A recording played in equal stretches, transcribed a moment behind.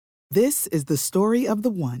This is the story of the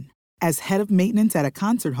one. As head of maintenance at a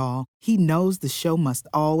concert hall, he knows the show must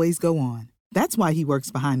always go on. That's why he works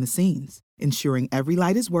behind the scenes, ensuring every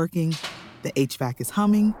light is working, the HVAC is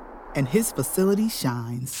humming, and his facility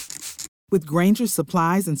shines. With Grainger's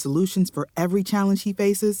supplies and solutions for every challenge he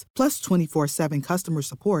faces, plus 24/7 customer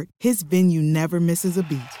support, his venue never misses a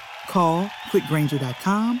beat. Call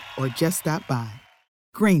quickgrainger.com or just stop by.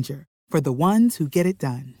 Grainger, for the ones who get it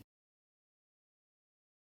done.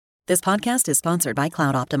 This podcast is sponsored by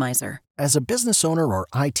Cloud Optimizer. As a business owner or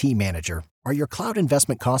IT manager, are your cloud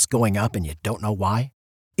investment costs going up and you don't know why?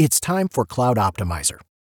 It's time for Cloud Optimizer.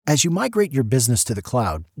 As you migrate your business to the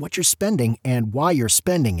cloud, what you're spending and why you're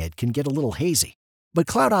spending it can get a little hazy. But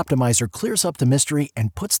Cloud Optimizer clears up the mystery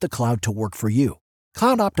and puts the cloud to work for you.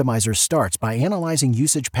 Cloud Optimizer starts by analyzing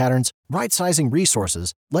usage patterns, right-sizing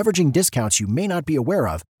resources, leveraging discounts you may not be aware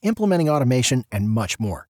of, implementing automation, and much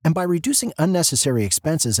more. And by reducing unnecessary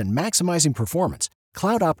expenses and maximizing performance,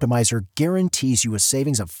 Cloud Optimizer guarantees you a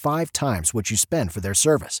savings of 5 times what you spend for their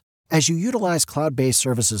service. As you utilize cloud-based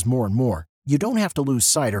services more and more, you don't have to lose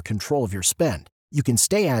sight or control of your spend. You can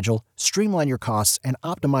stay agile, streamline your costs, and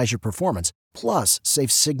optimize your performance, plus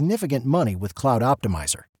save significant money with Cloud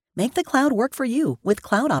Optimizer. Make the cloud work for you with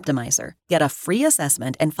Cloud Optimizer. Get a free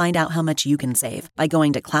assessment and find out how much you can save by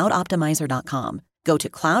going to cloudoptimizer.com. Go to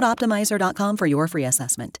cloudoptimizer.com for your free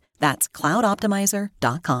assessment. That's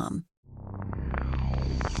cloudoptimizer.com.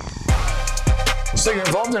 So you're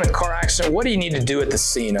involved in a car accident. What do you need to do at the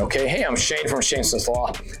scene? Okay. Hey, I'm Shane from Shane Smith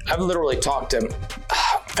Law. I've literally talked to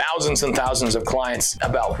thousands and thousands of clients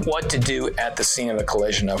about what to do at the scene of a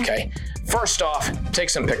collision. Okay. First off,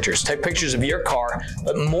 take some pictures. Take pictures of your car,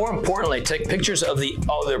 but more importantly, take pictures of the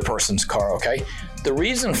other person's car. Okay. The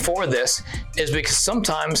reason for this is because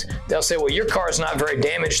sometimes they'll say, well, your car is not very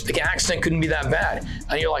damaged. The accident couldn't be that bad.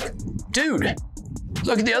 And you're like, dude,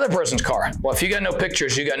 look at the other person's car. Well, if you got no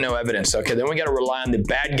pictures, you got no evidence. Okay, then we got to rely on the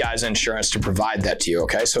bad guy's insurance to provide that to you.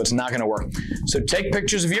 Okay, so it's not going to work. So take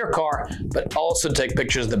pictures of your car, but also take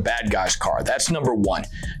pictures of the bad guy's car. That's number one.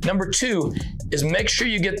 Number two is make sure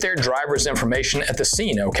you get their driver's information at the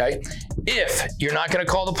scene. Okay, if you're not going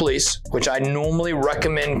to call the police, which I normally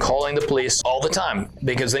recommend calling the police all the time,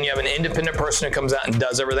 because then you have an independent person who comes out and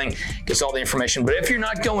does everything, gets all the information. But if you're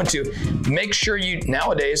not going to, make sure you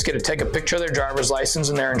nowadays get to take a picture of their driver's license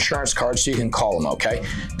and their insurance card so you can call them, okay?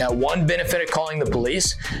 Now, one benefit of calling the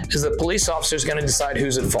police is the police officer is going to decide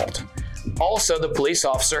who's at fault. Also, the police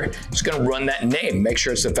officer is going to run that name, make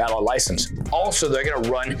sure it's a valid license. Also, they're going to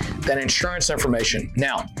run that insurance information.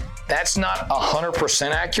 Now, that's not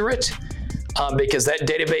 100% accurate because that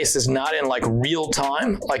database is not in like real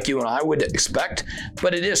time like you and I would expect,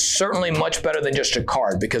 but it is certainly much better than just a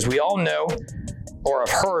card because we all know or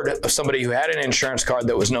have heard of somebody who had an insurance card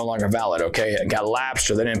that was no longer valid, okay? It got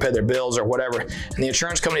lapsed or they didn't pay their bills or whatever, and the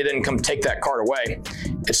insurance company didn't come take that card away.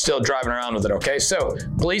 It's still driving around with it, okay? So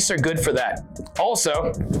police are good for that.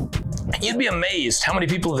 Also, you'd be amazed how many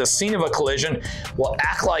people at the scene of a collision will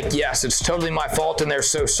act like, yes, it's totally my fault and they're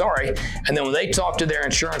so sorry. And then when they talk to their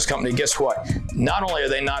insurance company, guess what? Not only are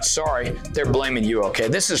they not sorry, they're blaming you, okay?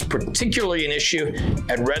 This is particularly an issue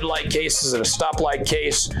at red light cases, at a stoplight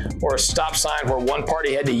case, or a stop sign where one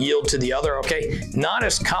party had to yield to the other, okay? Not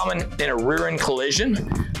as common in a rear-end collision,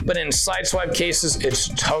 but in sideswipe cases, it's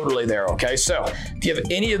totally there, okay? So if you have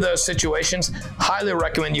any of those situations, highly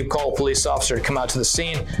recommend you call a police officer to come out to the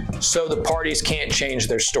scene so the parties can't change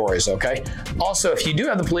their stories, okay? Also, if you do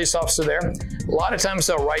have the police officer there, a lot of times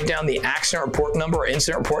they'll write down the accident report number or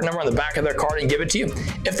incident report number on the back of their card and give it to you.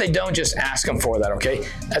 If they don't, just ask them for that, okay?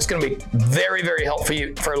 That's gonna be very, very helpful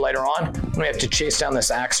for later on when we have to chase down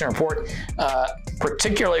this accident report,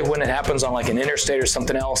 particularly when it happens on like an interstate or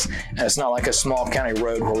something else, and it's not like a small county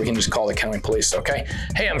road where we can just call the county police, okay?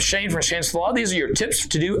 Hey, I'm Shane from Shane's Law. These are your tips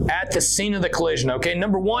to do at the scene of the collision, okay?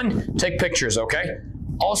 Number one, take pictures, okay?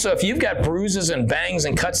 Also, if you've got bruises and bangs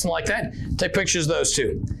and cuts and like that, take pictures of those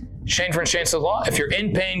too. Shane from Shane's Law. If you're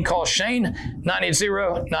in pain, call Shane,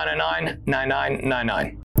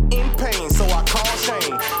 980-999-9999. In pain, so I call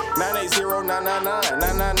Shane,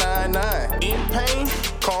 980-999-9999. In pain,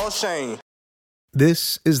 call Shane.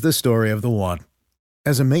 This is the story of the one.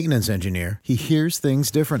 As a maintenance engineer, he hears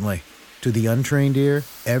things differently. To the untrained ear,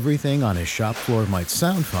 everything on his shop floor might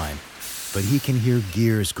sound fine, but he can hear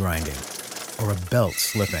gears grinding or a belt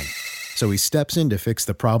slipping. So he steps in to fix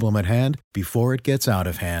the problem at hand before it gets out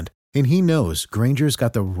of hand. And he knows Grainger's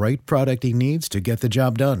got the right product he needs to get the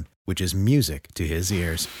job done, which is music to his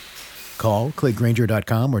ears. Call, click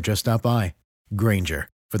Grainger.com, or just stop by. Grainger,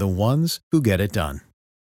 for the ones who get it done.